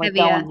Oh, we're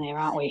heavier. going there,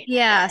 aren't we?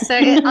 Yeah. So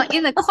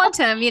in the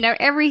quantum,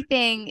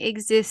 everything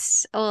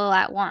exists all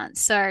at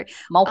once. So um,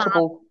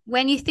 Multiple.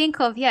 when you think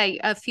of, yeah,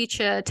 a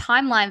future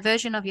timeline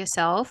version of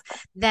yourself,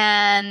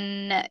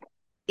 then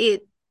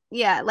it,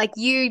 yeah, like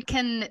you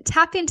can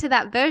tap into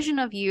that version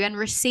of you and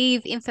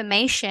receive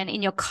information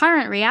in your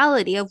current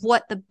reality of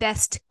what the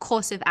best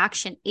course of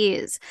action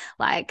is.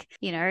 Like,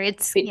 Bit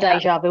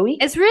deja vu.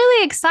 it's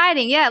really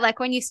exciting. Yeah. Like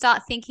when you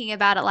start thinking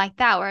about it like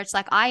that, where it's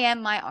like, I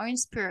am my own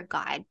spirit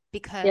guide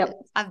because Yep.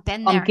 I've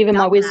been I'm there and giving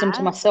my done wisdom to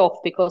that. myself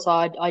because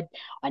I need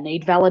And you,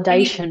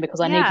 validation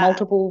because I need yeah,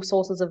 multiple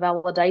sources of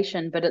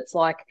validation. But it's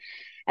like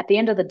at the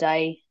end of the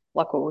day,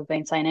 like what we've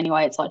been saying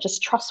anyway, it's like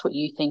just trust what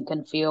you think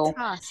and feel.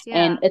 trust.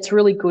 Yeah. And it's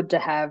really good to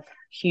have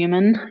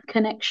human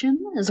connection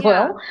as Yeah.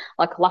 well.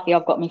 Like lucky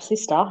I've got my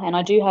sister and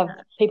I do have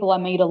people I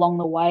meet along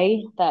the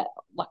way that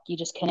like you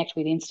just connect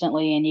with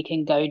instantly and you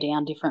can go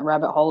down different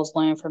rabbit holes,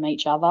 learn from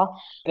each other.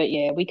 But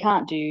yeah, we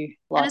can't do And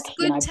like, it's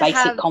good to basic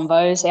have.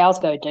 convos. Ours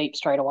go deep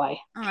straight away.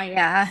 Oh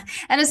yeah.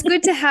 And it's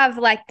good to have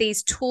like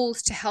these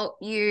tools to help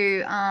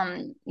you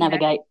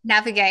Navigate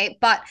navigate.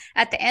 But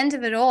at the end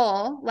of it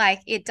all, like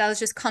it does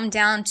just come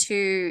down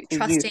to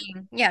to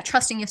you.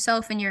 trusting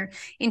yourself and your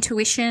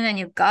intuition and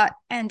your gut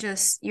and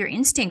just your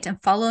instinct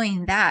and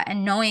following that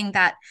and knowing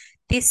that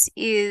this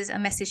is a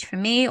message for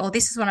me or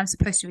this is what I'm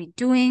supposed to be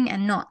doing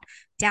and not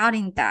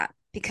doubting that.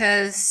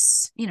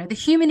 Because, the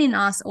human in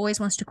us always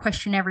wants to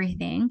question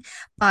everything.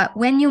 But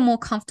when you're more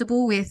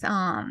comfortable with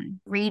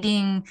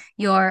reading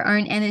your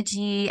own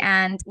energy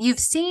and you've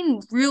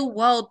seen real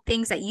world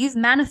things that you've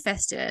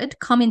manifested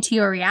come into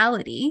your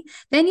reality,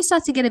 then you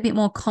start to get a bit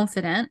more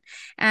confident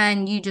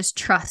and you just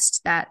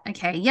trust that,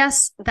 okay,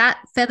 yes, that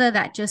feather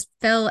that just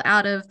fell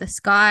out of the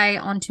sky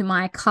onto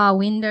my car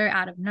window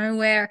out of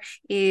nowhere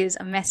is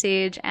a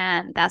message.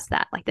 And that's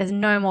that. Like, there's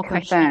no more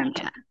questioning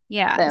Confirmed. it.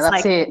 Yeah. There,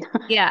 that's it.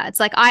 Yeah, it's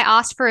like I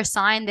asked for a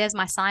sign, there's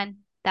my sign.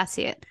 That's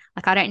it.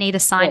 Like I don't need a Yeah.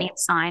 signy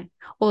sign.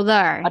 Although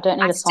I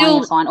don't I need a signy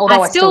still sign, I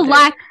although I still still do.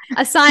 like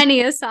a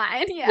signy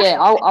sign. Yeah. Yeah,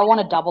 I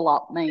want to double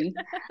up me.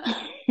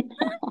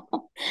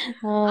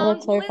 Oh,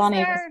 that's Well, so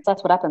funny.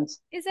 That's what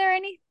happens. is there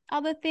any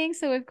other things?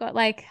 So we've got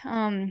like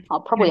Oh,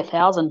 probably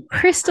 1,000.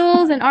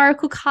 crystals and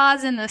oracle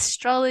cards and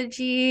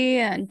astrology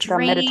and Done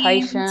dreams,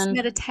 meditation,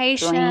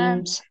 meditation,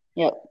 dreams.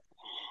 Yep.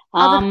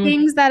 other Um,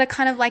 things that are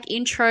kind of like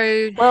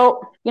intro.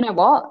 well, you know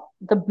what?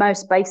 The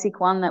most basic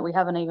one that we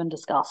haven't even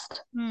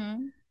discussed.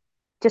 Hmm.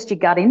 Just your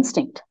gut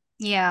instinct.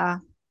 Yeah.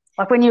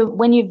 Like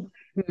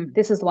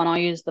this is the one I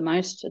use the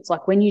most. It's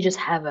like when you just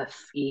have a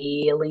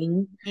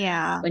feeling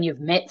Yeah. when you've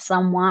met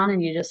someone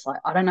and you're just like,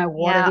 I don't know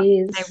what it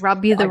Yeah. They is.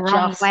 rub you the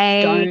wrong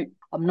way.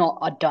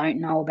 I don't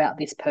know about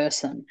this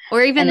person.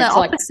 Or even And the it's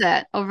like,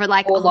 opposite of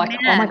like, or oh like, oh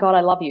my man, God,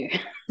 I love you.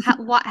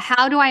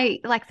 how do I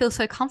like feel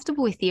so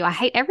comfortable with you? I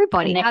hate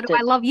everybody. How do I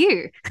Connected. love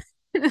you?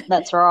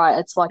 That's right.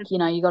 It's like, you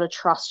got to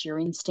trust your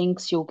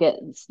instincts. You'll get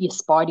your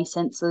spidey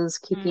senses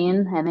kick Mm.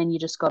 in, and then you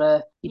just got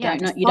to, Yeah,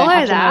 just you don't follow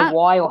have to know that.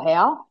 why or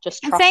how,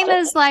 just And trust same it.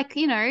 as like,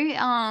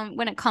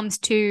 when it comes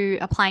to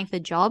applying for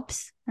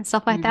jobs and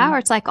stuff like that, where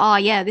Hmm. it's like, oh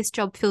yeah, this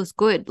job feels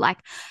good. Like,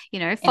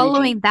 Energy.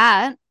 following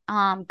that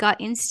gut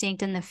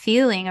instinct and the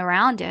feeling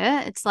around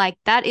it, it's like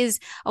that is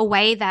a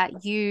way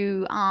that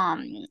you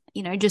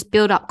just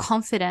build up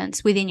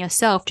confidence within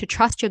yourself to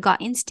trust your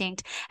gut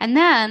instinct. And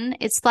then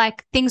it's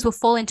like things will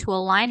fall into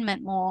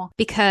alignment more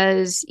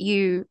because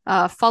you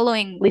are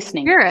following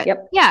Listening. spirit.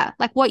 Yep. Yeah,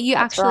 like what you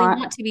That's actually right.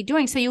 want to be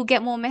doing. So you'll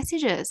get more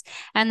messages.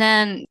 And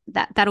then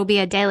that'll be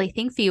a daily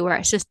thing for you where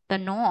it's just the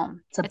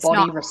norm. It's a It's body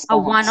not a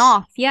response.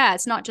 one-off. Yeah,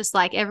 it's not just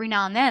like every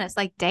now and then. It's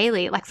like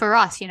daily. Like for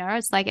us,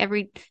 it's like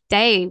every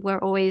day we're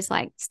always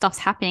like stuff's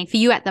happening. For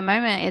you at the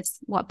moment, it's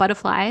what,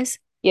 butterflies?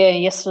 Yeah,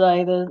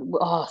 yesterday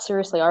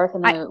seriously, I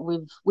reckon I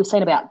we've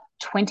seen about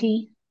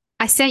 20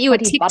 I sent you a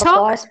Plenty of TikTok.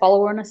 butterflies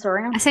following us I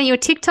around. sent you a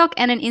TikTok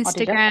and an Oh,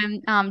 did you?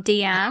 Instagram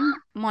DM,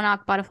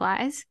 monarch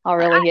butterflies. Oh, Like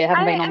really? Yeah,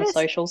 haven't been I on the just,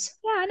 socials.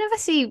 yeah, I never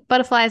see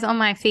butterflies on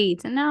my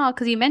feeds. And now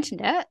because you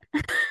mentioned it.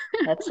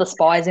 That's the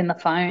spies in the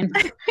phone.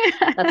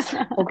 That's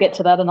we'll get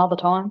to that another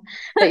time.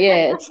 But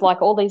yeah, it's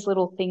like all these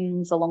little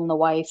things along the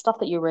way, stuff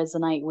that you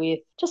resonate with.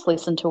 Just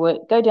listen to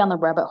it. Go down the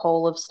rabbit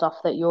hole of stuff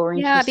that you're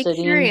Yeah, be interested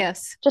in.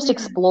 curious. Just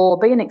explore.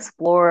 Be an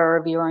explorer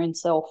of your own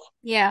self.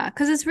 Yeah,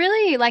 because it's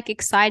really like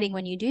exciting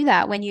when you do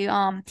that, when you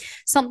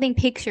something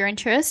piques your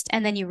interest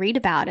and then you read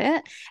about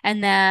it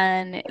and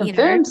then,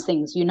 Confirms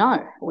things you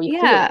know or you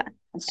yeah. feel.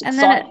 It's And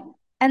then it exciting.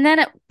 and then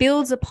it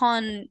builds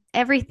upon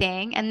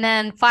everything. And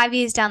then 5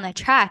 years down the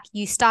track,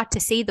 you start to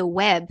see the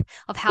web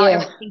of how Yeah,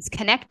 everything's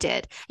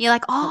connected. And you're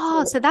like, that's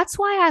oh, it. so that's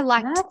why I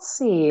liked That's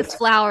the it.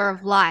 flower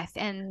of life.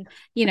 And,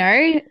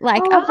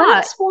 like, Oh,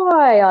 that's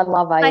why I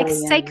love like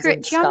aliens sacred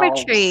and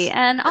geometry skulls.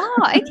 and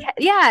okay,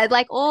 yeah, it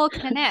like all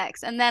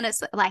connects. And then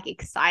it's like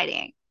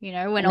exciting, when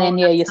And all then, of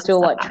yeah, that you sort of still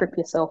stuff like trip happens.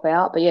 yourself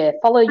out. But yeah,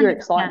 follow your 100%.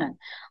 excitement.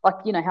 Like,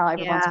 how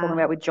everyone's talking Yeah.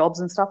 about with jobs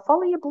and stuff.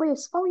 Follow your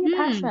bliss, follow your Mm,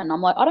 passion.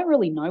 I'm like, I don't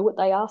really know what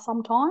they are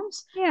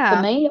sometimes. For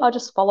yeah. me, I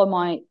just follow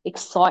my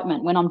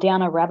excitement when I'm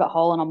down a rabbit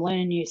hole and I'm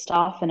learning new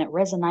stuff and it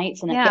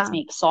resonates and it gets Yeah.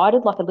 me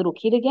excited like a little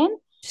kid again.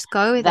 Just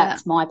go with it.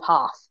 That's my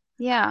path.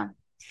 Yeah.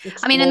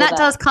 I mean, and Explore that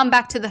does that. come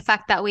back to the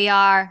fact that we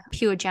are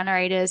pure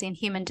generators in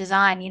human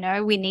design.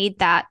 We need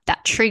that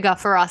trigger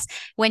for us.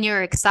 When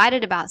you're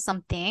excited about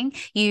something,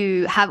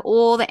 you have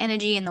all the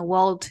energy in the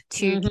world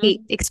to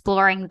keep Hmm.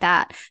 exploring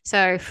that.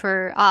 So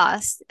for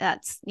us,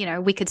 that's,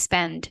 we could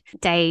spend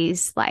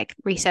days like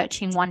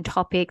researching one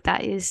topic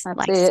that is That's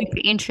like it.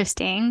 super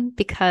interesting That's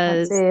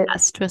because it.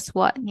 that's just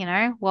what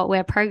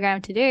we're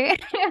programmed to do.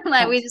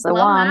 Like we That's just the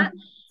love that. one.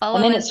 And Follow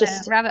then in it's the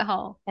just rabbit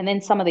hole. And then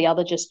some of the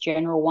other just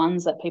general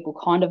ones that people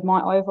kind of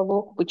might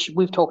overlook, which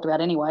we've talked about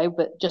anyway,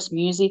 but just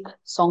music,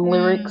 song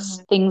lyrics,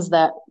 Mm, things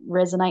that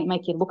resonate,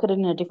 make you look at it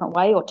in a different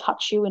way or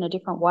touch you in a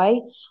different way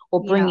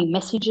or yeah. bringing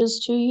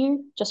messages to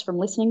you just from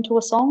listening to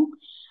a song.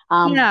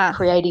 Yeah.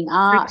 Creating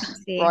art,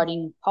 Frequency.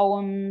 writing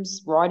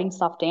poems, writing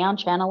stuff down,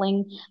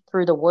 channeling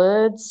through the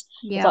words.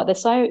 It's Yeah. like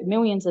there's so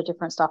millions of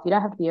different stuff. You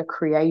don't have to be a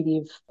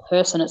creative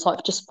person. It's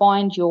like just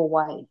find your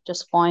way,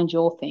 just find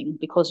your thing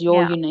because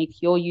you're Yeah. unique,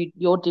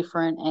 you're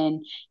different,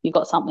 and you've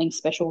got something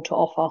special to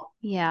offer.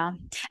 Yeah.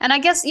 And I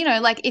guess,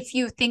 like if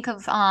you think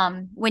of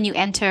when you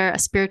enter a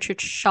spiritual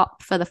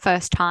shop for the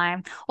first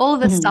time, all of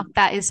the stuff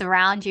that is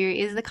around you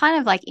is the kind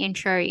of like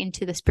intro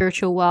into the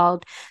spiritual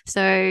world.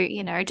 So,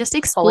 just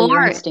Follow your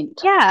explore it. instinct.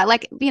 Yeah,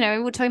 like,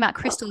 we're talking about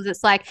crystals.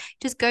 It's like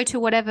just go to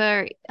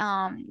whatever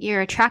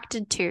you're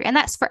attracted to. And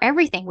that's for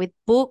everything with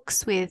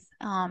books, with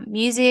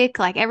music,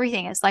 like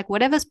everything. It's like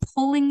whatever's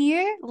pulling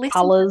you, listen to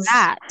Colors,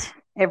 that,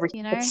 everything.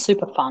 you know? It's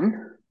super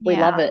fun. We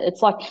love Yeah. it.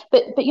 It's like,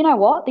 but you know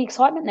what? The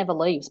excitement never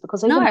leaves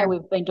because even though No.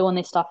 we've been doing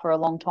this stuff for a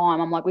long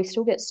time, I'm like, we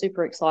still get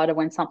super excited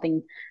when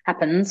something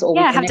happens or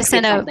Yeah, we I have to connect with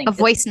send a something. It's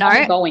voice I'm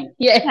note. going.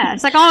 Yeah. Yeah,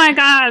 it's like, oh my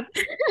God.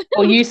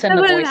 Or you send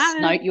a What is voice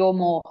happening? note. You're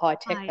more high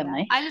Oh tech than yeah.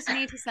 me. I just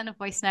need to send a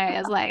voice note. I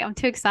was like, I'm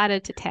too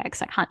excited to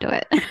text. I can't do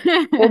Well,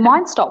 it.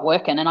 mine stopped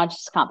working, and I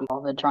just can't be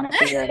bothered trying to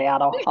figure it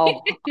out.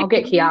 I'll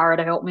get Kiara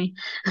to help me.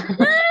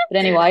 But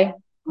anyway,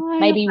 Oh my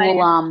maybe we'll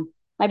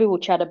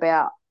God. chat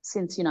about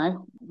since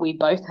we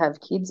both have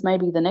kids.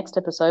 Maybe the next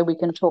episode we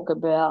can talk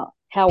about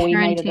how we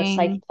made it a safe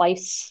Parenting.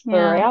 place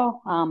for Yeah.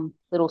 our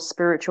little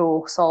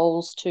spiritual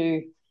souls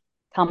to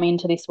come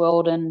into this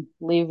world and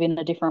live in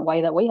a different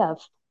way that we have.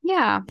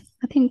 Yeah.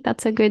 I think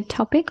that's a good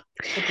topic.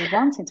 It's a good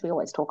one since we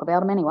always talk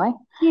about them anyway.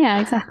 Yeah,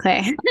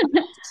 exactly.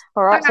 All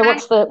All right. So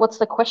right. what's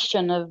the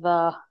question of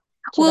today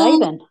Well,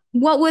 then?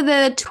 what were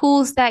the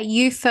tools that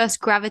you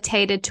first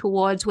gravitated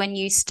towards when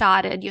you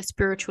started your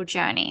spiritual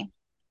journey?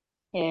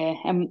 Yeah,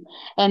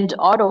 and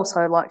I'd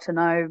also like to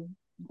know,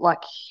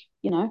 like,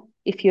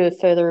 if you're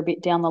further a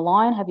bit down the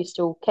line, have you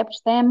still kept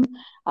them?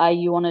 Are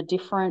you on a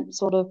different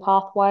sort of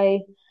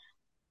pathway?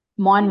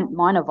 Mine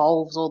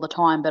evolves all the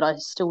time, but I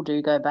still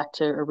do go back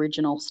to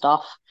original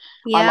stuff.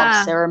 I love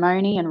Yeah.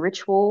 ceremony and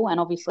ritual, and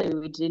obviously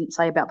we didn't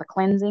say about the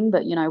cleansing,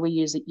 but we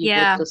use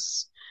Yeah.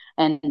 eucalyptus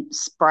and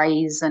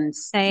sprays, and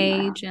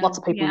Sage lots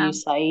and of people yeah.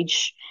 use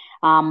sage,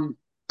 um,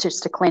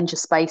 just to cleanse your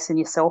space and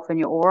yourself and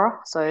your aura.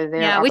 So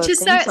there Yeah, are which other is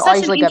things. So I such an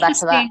usually go back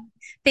to that. interesting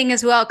thing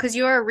as well, because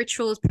you're a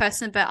rituals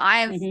person, but I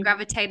have Hmm.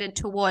 gravitated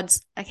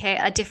towards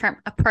a different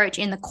approach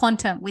in the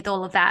quantum with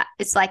all of that.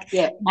 It's like,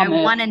 Yeah, I'm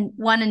Earth.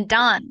 one and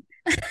done.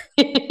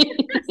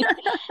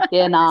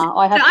 Yeah, nah,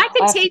 I So have I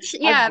could I have teach,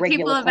 I have yeah, people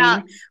regular about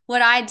cleaning.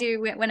 what I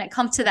do when it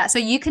comes to that. So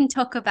you can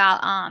talk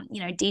about,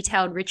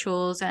 detailed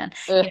rituals and,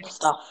 Earth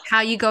stuff.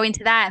 how you go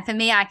into that. And for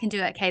me, I can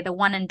do, okay, the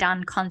one and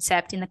done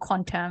concept in the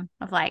quantum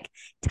of like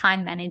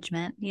time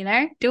management, do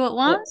it Yep,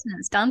 once and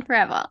it's done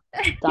forever.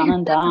 done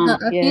and That's done.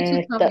 a future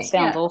Yeah, that topic.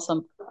 sounds Yeah.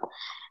 awesome.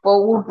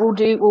 Well,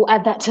 we'll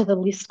add that to the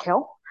list,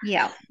 Kel,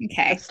 Yeah. of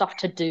Okay. stuff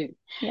to do.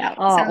 Yeah.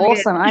 Oh, Sounds good.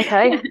 awesome.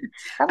 Okay, that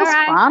All was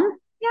right. fun.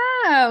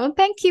 Yeah. Well,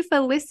 thank you for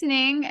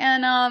listening.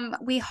 And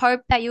we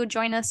hope that you'll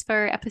join us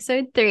for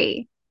episode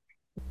 3.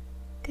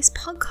 This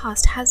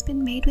podcast has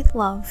been made with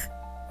love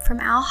from From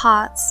our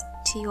hearts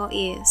to your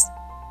ears,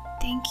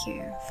 thank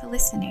you for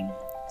listening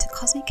to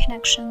Cosmic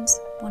Connections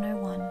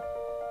 101.